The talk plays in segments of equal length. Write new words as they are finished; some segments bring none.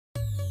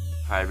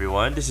Hi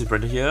everyone, this is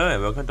Brenda here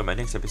and welcome to my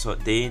next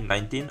episode, Day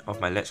 19 of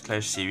my Let's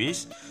Clash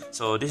series.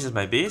 So this is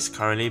my base,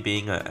 currently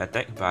being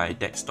attacked by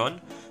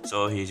Day19.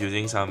 So he's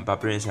using some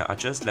Barbarians and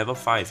Archers, level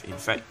 5 in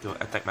fact, to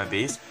attack my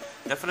base.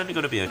 Definitely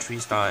going to be a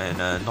 3-star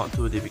and not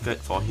too difficult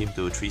for him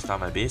to 3-star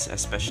my base,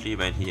 especially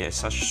when he has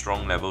such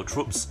strong level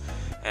troops.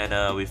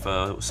 And with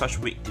such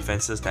weak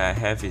defenses that I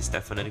have, it's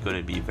definitely going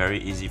to be very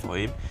easy for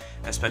him,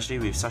 especially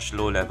with such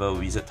low level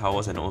wizard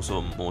towers and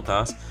also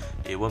mortars.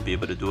 They won't be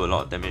able to do a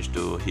lot of damage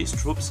to his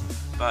troops.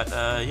 But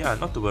yeah,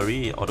 not to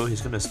worry, although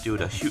he's going to steal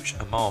the huge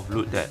amount of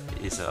loot that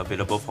is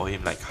available for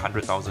him, like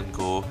 100,000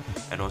 gold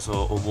and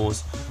also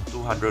almost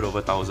 200 over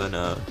 1,000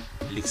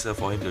 elixir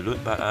for him to loot.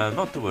 But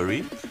not to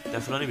worry,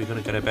 definitely we're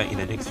going to get it back in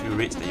the next few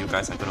raids that you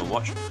guys are going to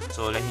watch.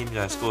 So let him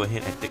just go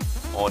ahead and take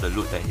all the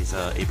loot that he's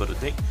able to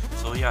take.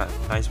 So yeah,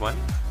 nice one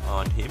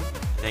on him.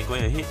 Then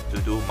going ahead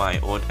to do my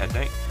own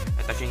attack,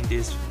 attacking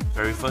this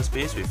very first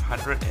base with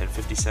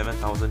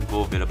 157,000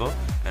 gold available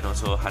and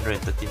also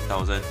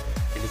 113,000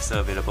 elixir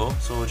available.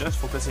 So just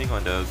focusing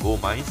on the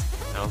gold mines,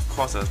 and of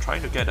course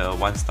trying to get a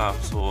 1-star.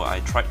 So I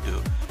tried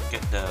to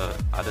get the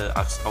other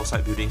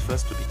outside buildings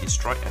first to be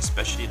destroyed,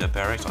 especially the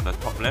barracks on the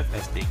top left,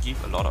 as they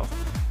give a lot of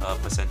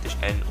percentage,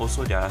 and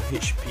also their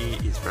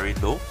HP is very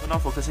low. So now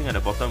focusing on the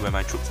bottom where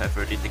my troops have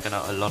already taken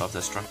out a lot of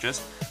the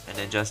structures, and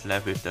then just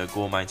left with the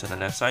gold mines on the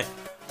left side.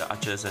 The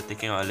archers are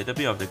taking out a little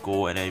bit of the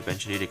gold, and then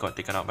eventually they got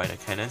taken out by the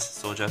cannons.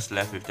 So just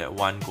left with that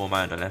one gold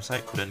mine on the left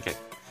side, couldn't get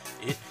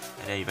it,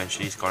 and then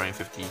eventually scoring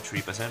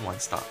 53%,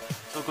 1-star.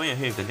 So going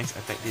ahead with the next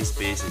attack, this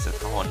base is a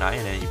Town Hall 9,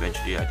 and then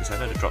eventually I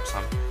decided to drop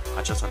some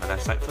archers on the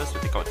left side first to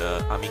take out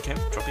the army camp,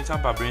 dropping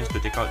some barbarians to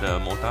take out the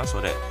mortar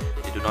so that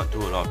they do not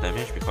do a lot of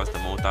damage, because the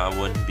mortar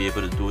won't be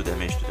able to do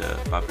damage to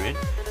the barbarian.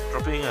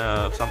 Dropping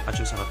some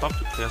archers on the top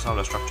to clear some of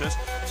the structures.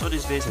 So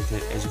this base,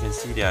 as you can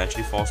see, there are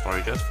actually 4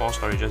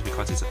 storages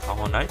because it's a Town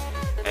Hall 9,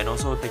 and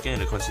also taking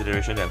into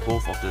consideration that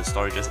both of the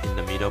storages in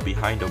the middle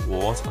behind the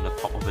walls on the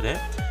top over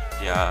there,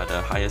 they are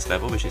the highest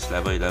level, which is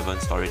level 11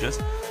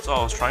 storages. So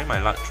I was trying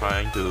my luck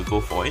trying to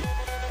go for it,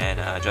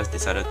 and just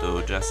decided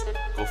to just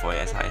go for it,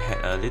 as I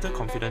had a little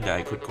confidence that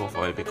I could go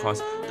for it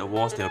because the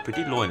walls, they were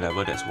pretty low in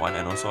level, that's one,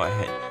 and also I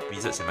had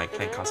wizards in my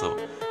clan castle.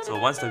 So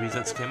once the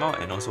wizards came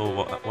out, and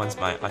also once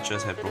my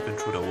archers have broken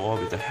through the wall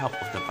with the help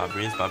of the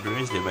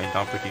barbarians, they went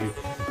down pretty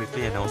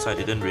quickly, and also I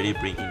didn't really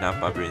bring enough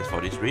barbarians for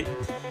this raid.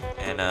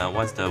 And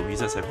once the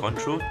wizards have gone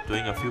through,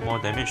 doing a few more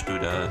damage to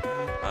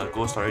the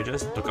gold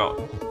storages, took out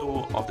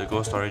 2 of the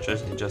gold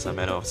storages in just a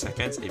matter of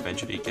seconds,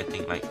 eventually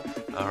getting like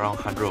around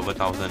 100 over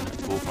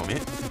 1,000 gold from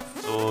it.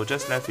 So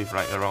just left with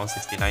like around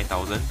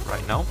 69,000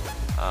 right now.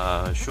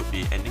 Should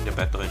be ending the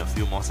battle in a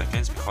few more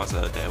seconds, because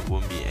there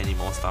won't be any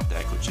more stuff that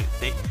I could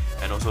take,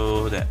 and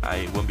also that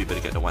I won't be able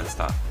to get the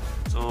 1-star.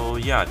 So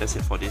yeah, that's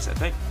it for this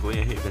attack. Going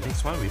ahead with the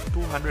next one with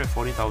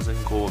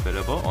 240,000 gold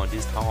available on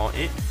this Town Hall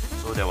 8.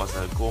 So there was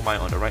a gold mine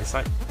on the right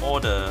side. All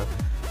the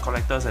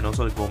collectors and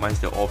also the gold mines,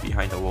 they're all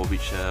behind the wall,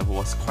 which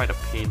was quite a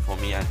pain for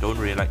me. I don't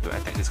really like to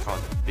attack this kind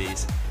of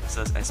base,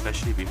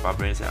 especially with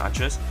barbarians and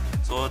archers.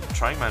 So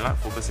trying my luck,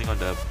 focusing on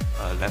the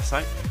left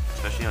side,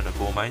 especially on the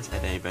gold mines, and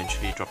then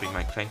eventually dropping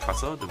my clan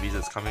castle, the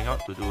wizards coming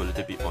out to do a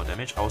little bit more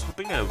damage. I was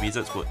hoping that the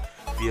wizards would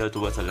veer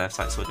towards the left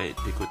side so that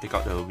they could take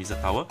out the wizard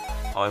tower.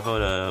 However,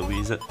 the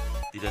wizard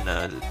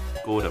didn't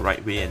go the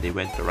right way, and they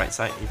went to the right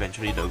side.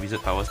 Eventually the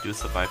wizard tower still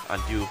survived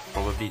until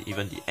probably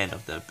even the end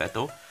of the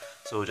battle.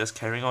 So just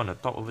carrying on the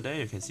top over there,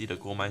 you can see the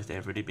gold mines, they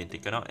have already been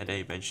taken out, and then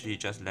eventually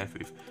just left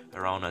with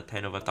around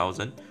 10 over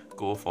 1,000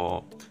 gold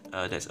for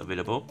that's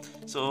available.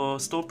 So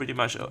still pretty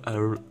much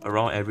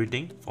around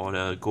everything for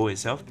the gold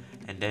itself,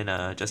 and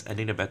then just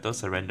ending the battle,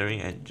 surrendering,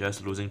 and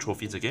just losing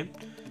trophies again.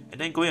 And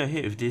then going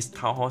ahead with this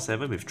Town Hall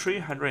 7 with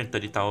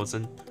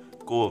 330,000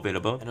 gold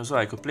available, and also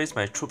I could place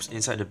my troops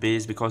inside the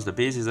base because the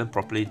base isn't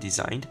properly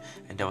designed,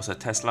 and there was a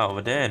Tesla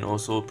over there, and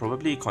also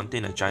probably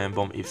contain a giant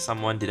bomb if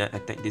someone didn't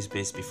attack this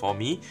base before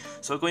me.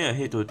 So going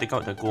ahead to take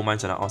out the gold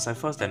mines on the outside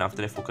first, then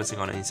after that focusing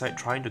on the inside,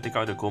 trying to take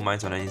out the gold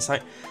mines on the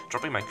inside,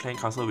 dropping my clan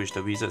castle which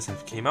the wizards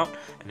have came out,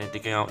 and then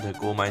taking out the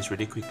gold mines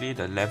really quickly.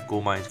 The left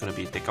gold mine is going to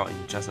be taken out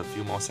in just a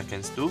few more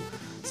seconds too.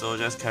 So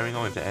just carrying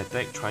on with the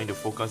attack, trying to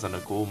focus on the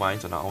gold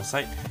mines on the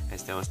outside,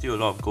 as there was still a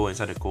lot of gold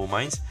inside the gold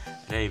mines.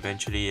 And then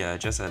eventually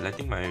just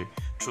letting my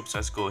troops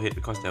just go ahead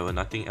because there was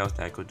nothing else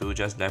that I could do,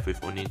 just left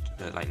with only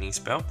the lightning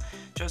spell.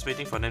 Just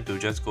waiting for them to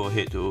just go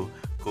ahead to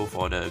go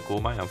for the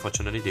gold mine.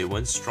 Unfortunately, they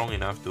weren't strong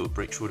enough to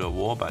break through the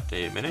wall, but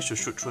they managed to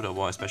shoot through the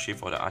wall, especially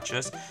for the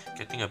archers,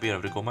 getting a bit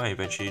of the gold mine,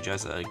 eventually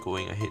just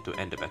going ahead to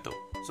end the battle.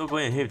 So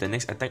going ahead with the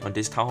next attack on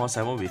this Town Hall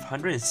 7 with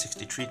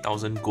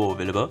 163,000 gold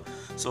available.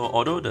 So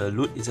although the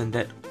loot isn't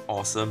that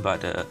awesome,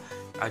 but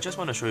I just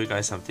want to show you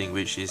guys something,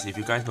 which is, if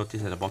you guys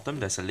notice at the bottom,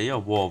 there's a layer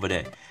of wall over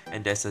there,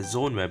 and there's a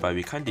zone whereby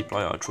we can't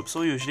deploy our troops.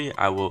 So usually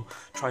I will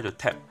try to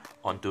tap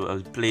onto a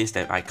place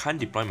that I can't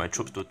deploy my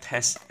troops to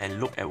test and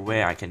look at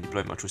where I can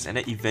deploy my troops, and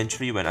then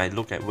eventually when I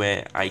look at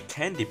where I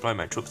can deploy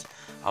my troops,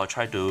 I'll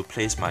try to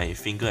place my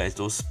finger as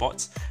those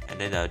spots and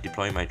then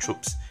deploy my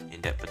troops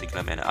in that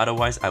particular manner.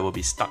 Otherwise I will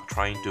be stuck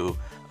trying to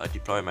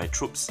deploy my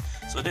troops.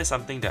 So that's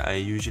something that I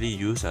usually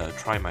use,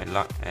 try my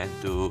luck and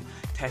to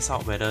test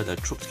out whether the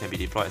troops can be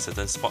deployed at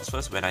certain spots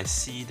first. When I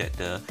see that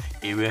the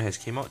area has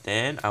came out,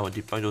 then I will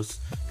deploy those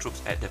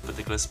troops at the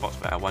particular spots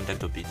where I want them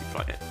to be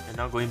deployed at. And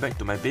now going back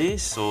to my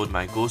base, so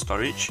my gold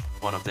storage,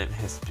 one of them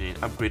has been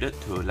upgraded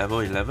to level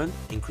 11,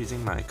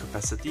 increasing my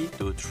capacity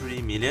to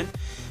 3 million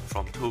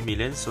from 2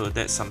 million, so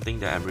that's something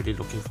that I'm really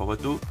looking forward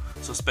to.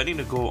 So spending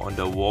the gold on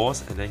the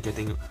walls and then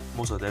getting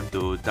most of them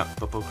to dark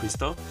purple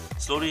crystal,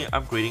 slowly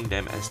upgrading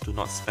them as to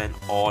not spend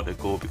all the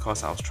gold,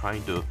 because I was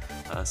trying to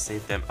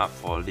save them up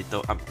for a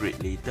little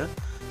upgrade later,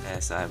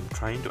 as I'm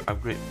trying to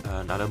upgrade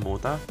another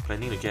mortar,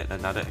 planning to get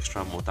another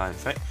extra mortar in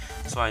fact.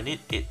 So I need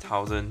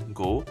 8,000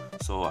 gold,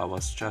 so I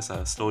was just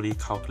slowly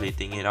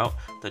calculating it out.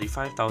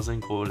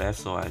 35,000 gold left,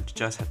 so I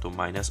just have to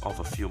minus off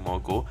a few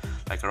more gold,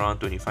 like around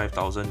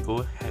 25,000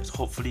 gold,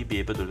 hopefully be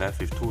able to left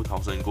with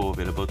 2,000 gold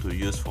available to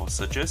use for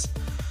searches.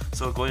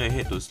 So going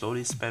ahead to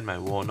slowly spend my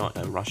war, not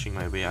rushing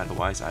my way,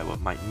 otherwise I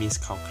might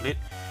miscalculate,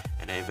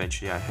 and then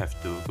eventually I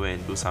have to go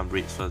and do some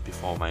raids first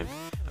before my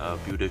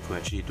builder could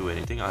actually do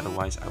anything,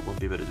 otherwise I won't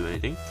be able to do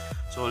anything.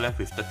 So left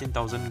with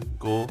 13,000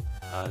 gold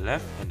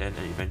left, and then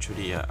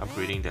eventually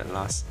upgrading that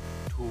last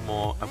 2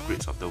 more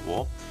upgrades of the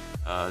wall,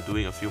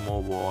 doing a few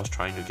more walls,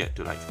 trying to get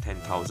to like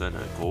 10,000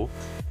 gold,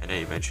 and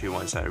then eventually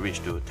once I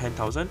reached to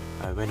 10,000,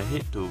 I went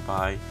ahead to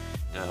buy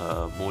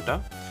the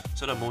mortar.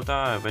 So the mortar,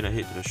 I went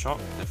ahead to the shop,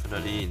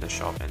 definitely in the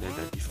shop, and then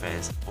the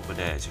defense over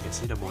there, as you can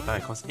see, the mortar,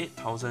 it costs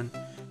 8,000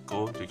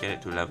 gold to get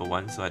it to level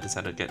 1, so I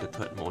decided to get the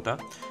third mortar.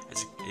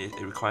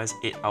 It requires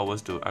 8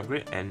 hours to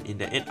upgrade, and in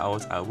the 8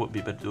 hours I would be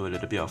able to do a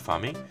little bit of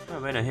farming. So I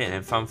went ahead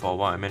and farmed for a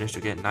while. I managed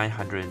to get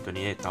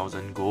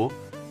 928,000 gold,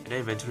 and then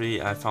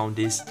eventually I found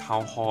this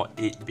Town Hall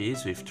 8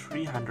 base with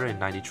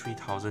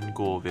 393,000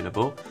 gold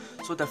available.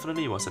 So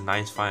definitely it was a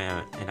nice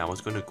find, and I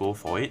was going to go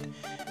for it,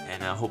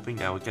 and hoping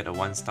that I would get a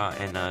 1 star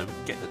and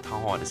get the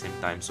Town Hall at the same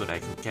time, so that I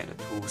could get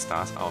the 2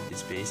 stars out of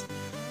this base.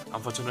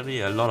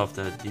 Unfortunately, a lot of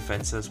the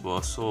defenses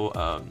were so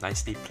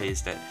nicely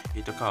placed that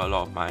it took out a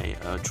lot of my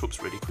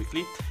troops really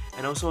quickly.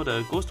 And also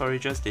the gold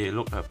storages, they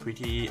look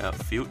pretty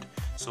filled.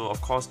 So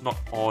of course not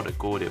all the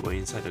gold that were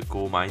inside the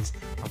gold mines.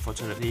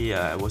 Unfortunately,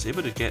 I was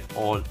able to get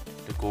all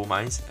the gold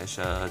mines as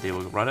they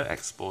were rather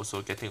exposed,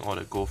 so getting all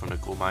the gold from the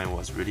gold mine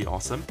was really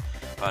awesome.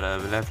 But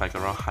we left like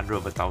around 100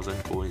 of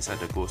 1,000 gold inside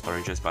the gold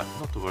storages, but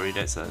not to worry,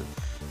 that's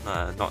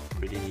not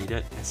really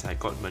needed as I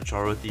got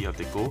majority of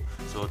the gold.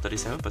 So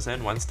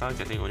 37%, 1 star,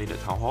 getting only the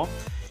Town Hall.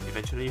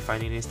 Eventually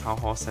finding this Town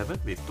Hall 7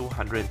 with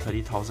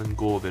 230,000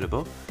 gold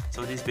available.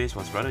 So this base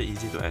was rather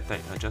easy to attack,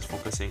 just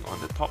focusing on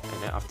the top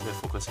and then after that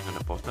focusing on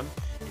the bottom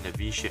in a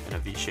V-shape and a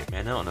V-shape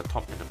manner on the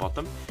top and the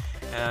bottom.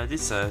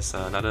 This is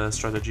another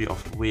strategy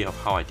of way of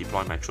how I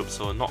deploy my troops.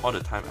 So not all the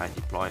time I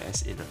deploy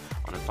as in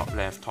on the top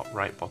left, top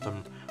right,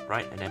 bottom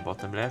right, and then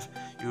bottom left.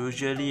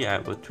 Usually I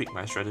will tweak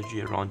my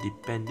strategy around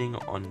depending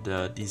on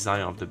the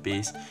design of the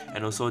base,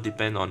 and also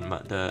depend on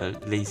the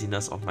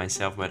laziness of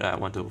myself, whether I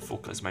want to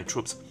focus my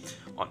troops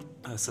on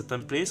a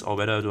certain place, or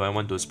whether do I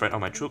want to spread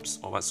out my troops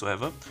or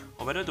whatsoever,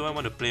 or whether do I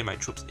want to play my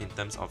troops in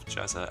terms of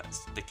just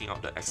taking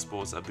out the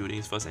exposed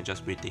buildings first and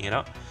just waiting it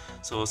out.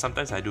 So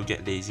sometimes I do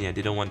get lazy and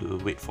didn't want to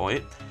wait for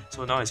it.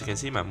 So now as you can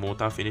see, my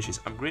mortar finish is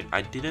upgrade.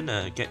 I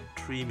didn't get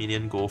 3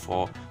 million gold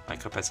for my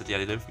capacity. I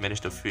didn't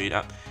manage to fill it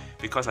up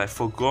because I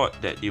forgot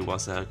that it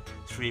was a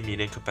 3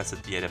 million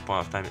capacity at that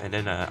point of time, and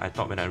then I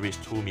thought when I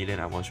reached 2 million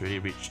I was already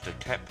reached the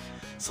cap.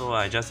 So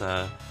I just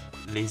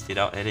laced it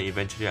out, and then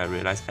eventually I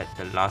realized at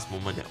the last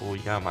moment that oh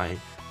yeah, my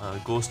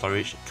gold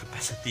storage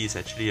capacity is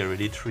actually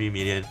already 3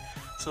 million.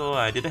 So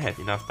I didn't have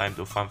enough time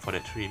to farm for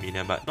that 3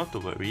 million, but not to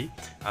worry.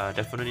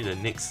 Definitely the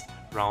next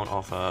round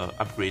of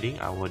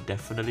upgrading, I will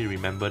definitely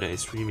remember that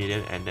it's 3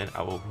 million, and then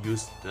I will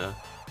use the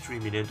 3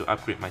 million to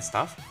upgrade my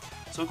stuff.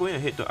 So going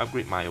ahead to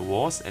upgrade my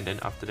walls, and then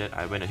after that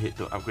I went ahead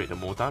to upgrade the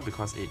mortar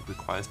because it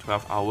requires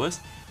 12 hours.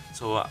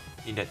 So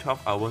in that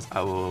 12 hours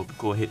I will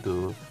go ahead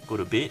to go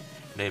to bed,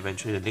 and then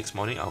eventually the next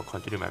morning I will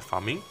continue my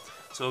farming.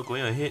 So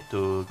going ahead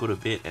to go to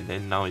bed, and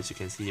then now as you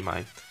can see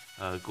my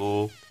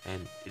gold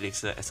and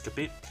elixir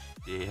escapade,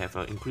 they have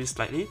increased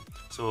slightly.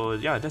 So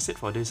yeah, that's it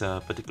for this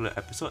particular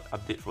episode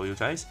update for you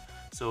guys.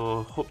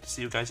 So hope to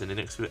see you guys in the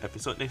next few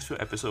episodes. Next few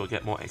episodes will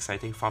get more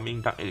exciting.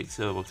 Farming Dark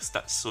Elixir will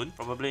start soon.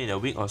 Probably in a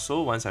week or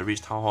so. Once I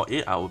reach Town Hall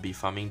 8, I will be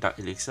farming Dark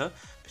Elixir,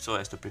 so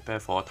as to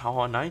prepare for Town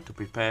Hall 9, to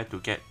prepare to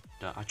get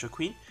the Archer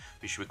Queen,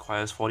 which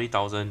requires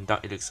 40,000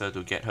 Dark Elixir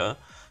to get her.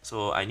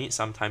 So I need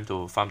some time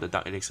to farm the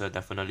Dark Elixir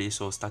definitely.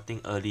 So starting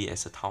early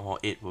as a Town Hall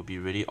 8 will be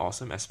really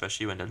awesome,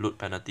 especially when the loot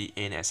penalty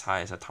ain't as high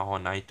as a Town Hall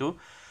 9 too.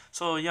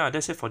 So yeah,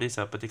 that's it for this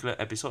particular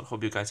episode.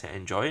 Hope you guys can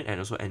enjoy it and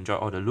also enjoy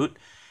all the loot.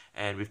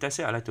 And with that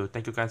said, I'd like to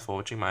thank you guys for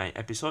watching my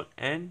episode,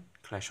 and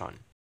clash on.